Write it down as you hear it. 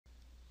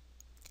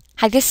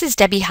Hi, this is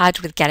Debbie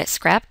Hodge with Get It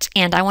Scrapped,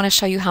 and I want to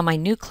show you how my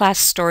new class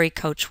Story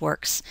Coach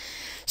works.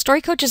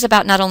 Story Coach is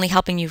about not only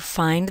helping you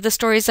find the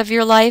stories of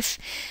your life,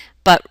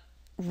 but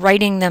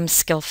writing them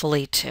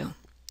skillfully too.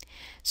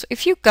 So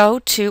if you go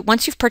to,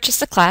 once you've purchased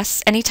the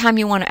class, anytime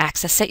you want to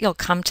access it, you'll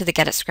come to the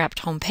Get It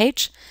Scrapped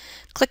homepage,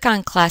 click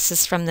on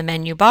Classes from the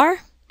menu bar,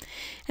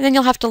 and then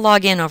you'll have to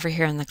log in over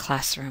here in the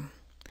classroom.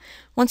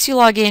 Once you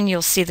log in,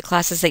 you'll see the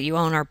classes that you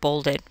own are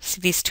bolded. See,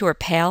 these two are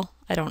pale.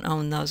 I don't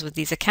own those with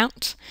these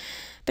accounts.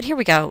 But here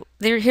we go.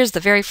 Here's the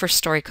very first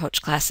Story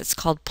Coach class. It's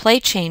called Play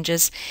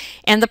Changes.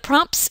 And the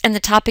prompts and the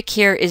topic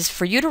here is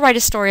for you to write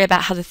a story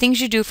about how the things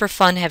you do for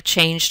fun have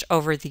changed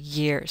over the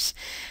years.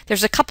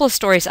 There's a couple of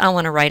stories I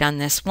want to write on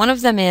this. One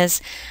of them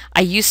is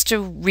I used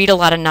to read a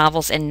lot of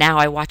novels and now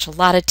I watch a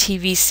lot of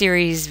TV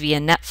series via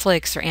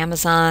Netflix or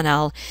Amazon.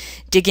 I'll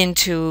dig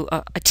into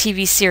a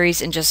TV series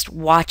and just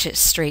watch it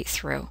straight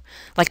through,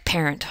 like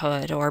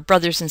Parenthood or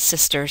Brothers and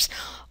Sisters.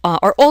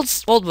 Or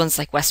old ones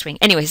like West Wing.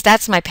 Anyways,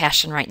 that's my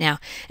passion right now.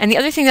 And the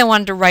other thing that I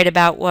wanted to write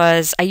about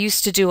was I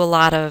used to do a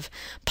lot of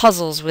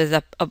puzzles with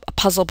a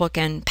puzzle book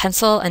and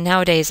pencil, and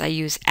nowadays I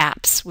use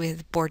apps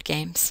with board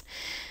games.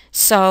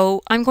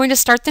 So I'm going to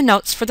start the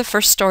notes for the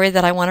first story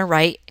that I want to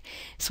write.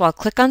 So I'll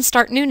click on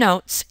Start New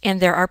Notes, and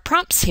there are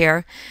prompts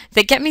here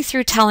that get me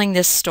through telling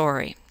this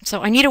story.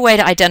 So I need a way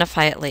to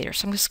identify it later.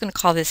 So I'm just going to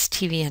call this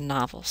TV and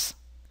Novels.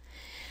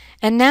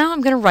 And now I'm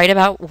going to write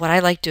about what I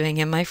like doing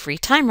in my free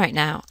time right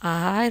now.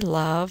 I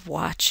love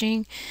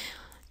watching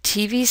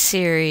TV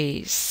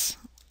series,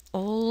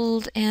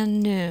 old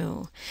and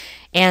new.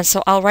 And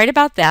so I'll write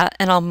about that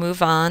and I'll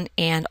move on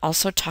and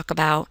also talk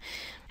about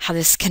how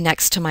this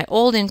connects to my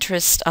old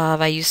interest of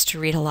I used to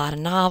read a lot of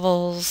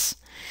novels.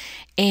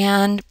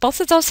 And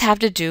both of those have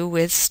to do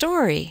with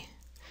story.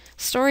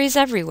 Stories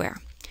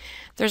everywhere.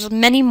 There's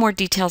many more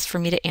details for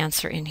me to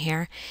answer in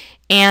here,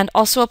 and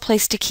also a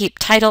place to keep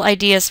title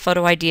ideas,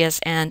 photo ideas,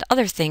 and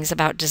other things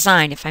about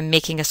design if I'm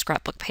making a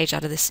scrapbook page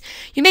out of this.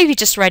 You may be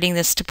just writing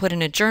this to put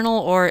in a journal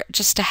or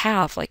just to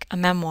have like a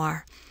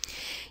memoir.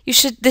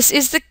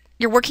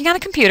 You're working on a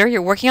computer,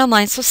 you're working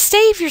online, so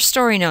save your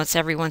story notes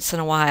every once in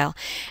a while.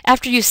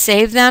 After you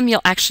save them,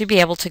 you'll actually be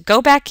able to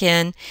go back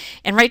in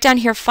and right down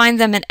here find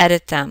them and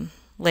edit them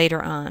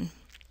later on.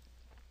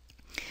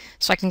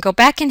 So I can go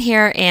back in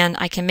here and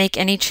I can make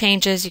any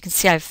changes. You can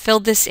see I've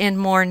filled this in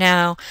more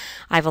now.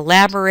 I've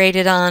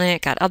elaborated on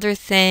it, got other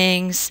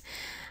things.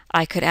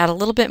 I could add a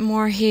little bit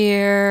more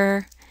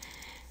here.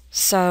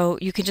 So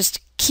you can just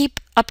keep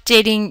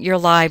updating your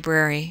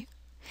library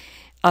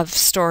of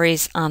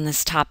stories on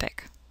this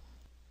topic.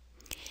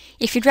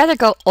 If you'd rather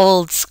go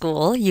old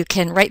school, you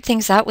can write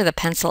things out with a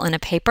pencil and a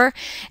paper,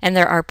 and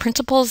there are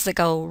printables that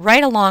go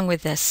right along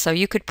with this. So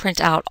you could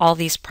print out all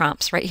these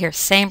prompts right here,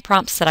 same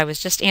prompts that I was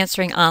just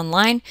answering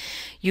online.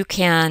 You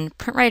can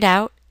print right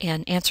out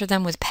and answer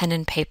them with pen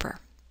and paper.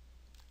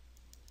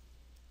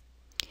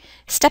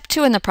 Step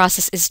 2 in the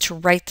process is to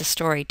write the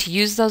story, to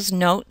use those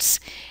notes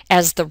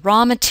as the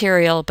raw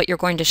material, but you're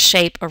going to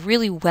shape a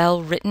really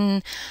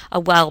well-written, a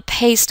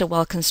well-paced, a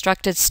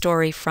well-constructed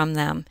story from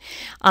them.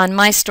 On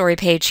my story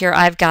page here,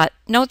 I've got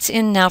notes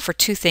in now for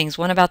two things,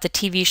 one about the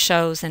TV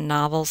shows and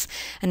novels,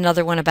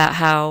 another one about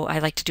how I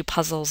like to do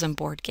puzzles and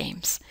board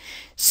games.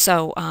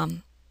 So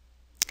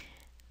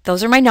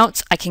those are my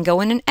notes. I can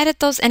go in and edit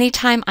those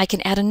anytime. I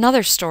can add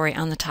another story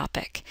on the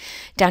topic.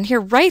 Down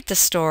here, write the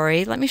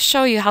story. Let me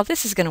show you how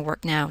this is going to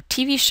work now.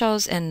 TV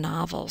shows and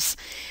novels.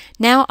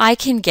 Now I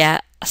can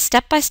get a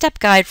step-by-step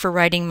guide for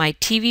writing my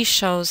TV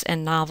shows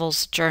and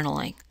novels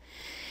journaling.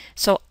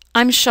 So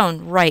I'm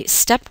shown, write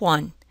step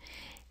 1.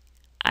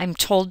 I'm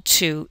told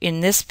to, in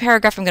this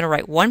paragraph, I'm going to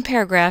write one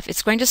paragraph.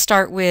 It's going to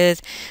start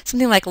with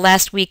something like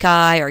last week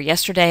I, or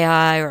yesterday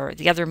I, or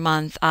the other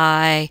month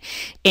I,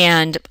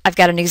 and I've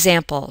got an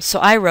example. So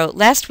I wrote,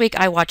 last week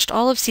I watched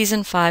all of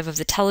season 5 of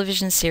the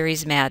television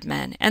series Mad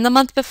Men, and the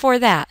month before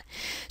that.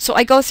 So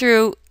I go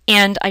through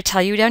and I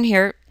tell you down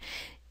here,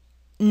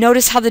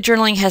 notice how the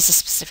journaling has a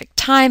specific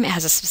time, it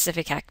has a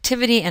specific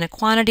activity and a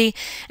quantity,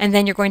 and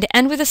then you're going to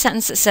end with a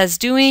sentence that says,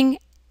 doing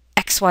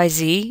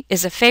XYZ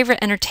is a favorite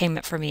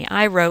entertainment for me.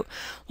 I wrote,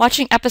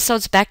 watching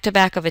episodes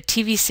back-to-back of a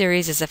TV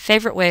series is a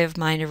favorite way of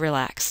mine to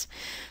relax.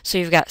 So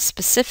you've got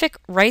specific,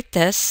 write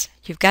this,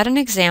 you've got an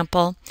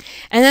example,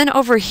 and then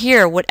over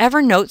here,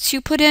 whatever notes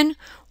you put in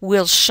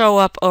will show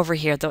up over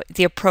here,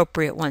 the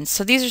appropriate ones.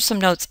 So these are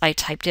some notes I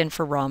typed in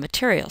for raw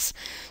materials.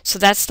 So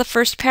that's the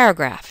first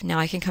paragraph. Now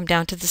I can come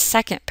down to the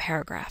second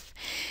paragraph.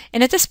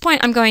 And at this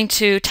point, I'm going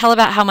to tell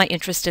about how my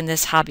interest in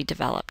this hobby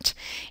developed.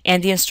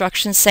 And the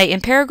instructions say,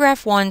 in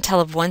paragraph 1, tell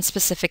of one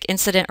specific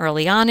incident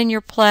early on in your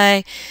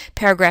play.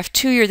 Paragraph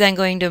 2, you're then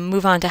going to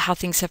move on to how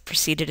things have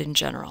proceeded in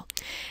general.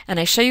 And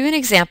I show you an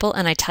example,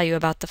 and I tell you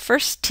about the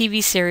first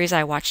TV series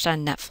I watched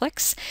on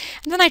Netflix.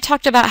 And then I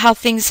talked about how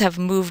things have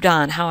moved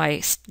on, how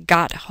I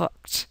got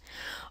hooked.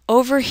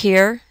 Over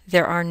here,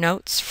 there are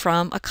notes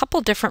from a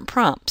couple different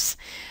prompts.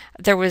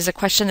 There was a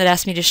question that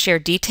asked me to share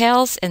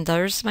details, and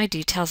there's my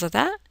details of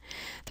that.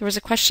 There was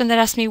a question that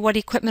asked me what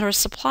equipment or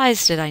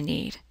supplies did I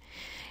need,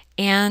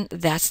 and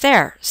that's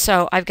there.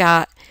 So I've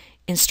got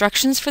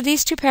instructions for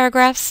these two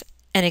paragraphs,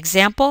 an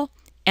example,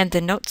 and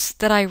the notes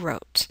that I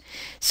wrote.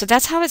 So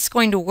that's how it's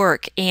going to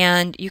work,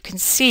 and you can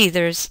see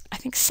there's, I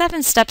think,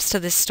 7 steps to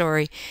this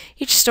story.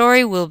 Each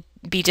story will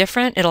be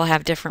different, it'll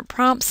have different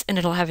prompts, and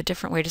it'll have a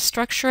different way to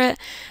structure it,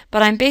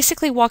 but I'm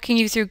basically walking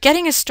you through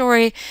getting a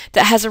story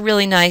that has a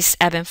really nice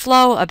ebb and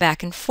flow, a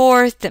back and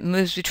forth, that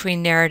moves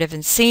between narrative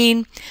and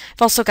scene.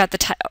 I've also got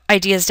the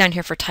ideas down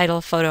here for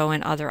title, photo,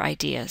 and other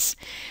ideas.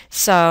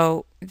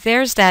 So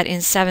there's that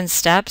in 7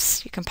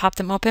 steps. You can pop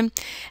them open.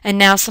 And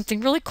now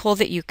something really cool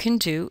that you can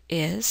do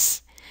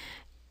is,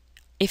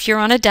 if you're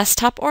on a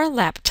desktop or a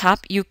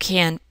laptop, you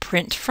can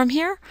print from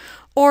here,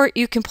 or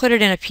you can put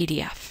it in a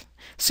PDF.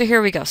 So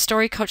here we go,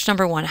 Story Coach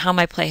number 1, how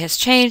my play has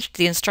changed,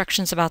 the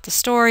instructions about the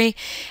story,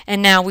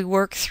 and now we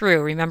work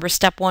through. Remember,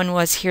 step 1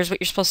 was here's what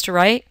you're supposed to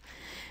write,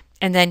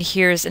 and then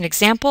here's an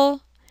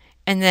example,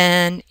 and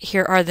then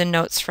here are the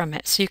notes from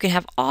it. So you can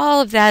have all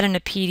of that in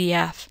a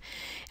PDF.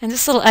 And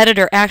this little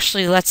editor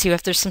actually lets you,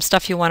 if there's some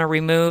stuff you want to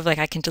remove, like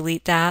I can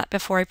delete that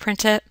before I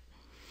print it.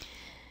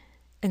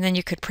 And then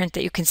you could print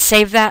it. You can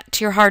save that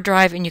to your hard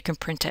drive and you can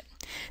print it.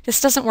 This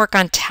doesn't work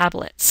on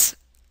tablets,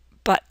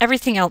 but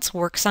everything else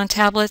works on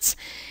tablets.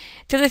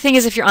 The other thing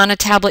is, if you're on a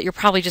tablet, you're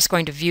probably just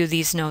going to view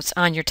these notes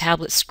on your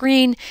tablet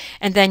screen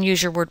and then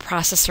use your word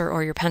processor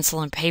or your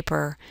pencil and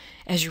paper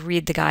as you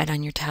read the guide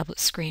on your tablet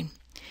screen.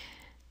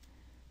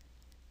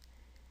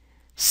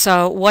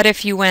 So what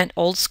if you went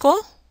old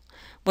school?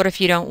 What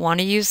if you don't want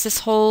to use this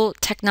whole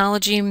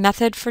technology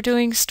method for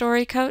doing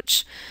Story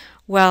Coach?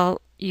 Well,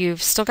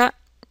 you've still got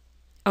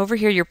over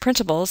here your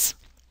printables.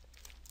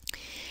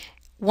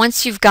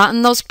 Once you've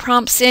gotten those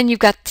prompts in, you've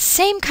got the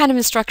same kind of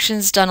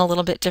instructions done a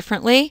little bit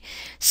differently.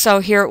 So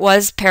here it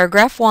was,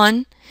 paragraph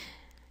 1.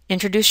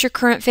 Introduce your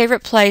current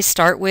favorite play.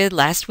 Start with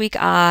Last Week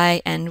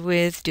I, end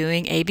with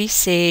doing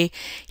ABC.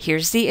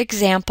 Here's the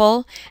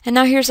example. And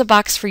now here's a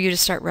box for you to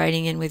start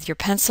writing in with your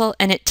pencil.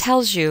 And it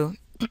tells you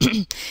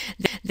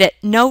that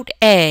note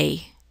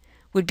A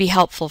would be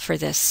helpful for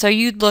this. So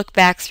you'd look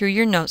back through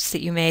your notes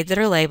that you made that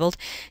are labeled.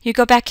 You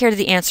go back here to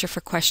the answer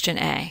for question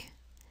A.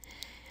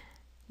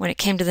 When it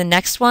came to the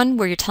next one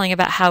where you're telling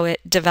about how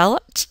it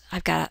developed,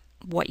 I've got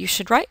what you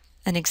should write,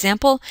 an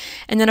example,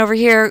 and then over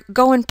here,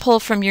 go and pull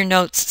from your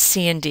notes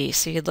C and D.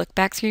 So you'd look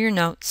back through your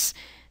notes,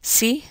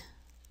 C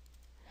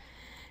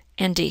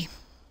and D.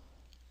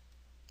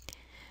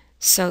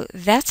 So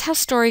that's how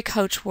Story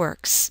Coach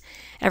works.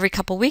 Every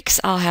couple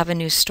weeks I'll have a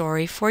new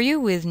story for you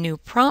with new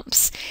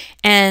prompts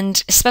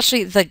and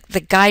especially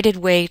the guided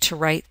way to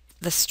write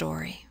the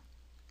story.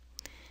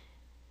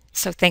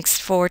 So thanks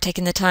for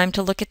taking the time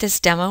to look at this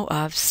demo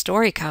of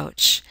Story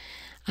Coach.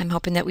 I'm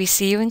hoping that we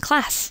see you in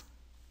class.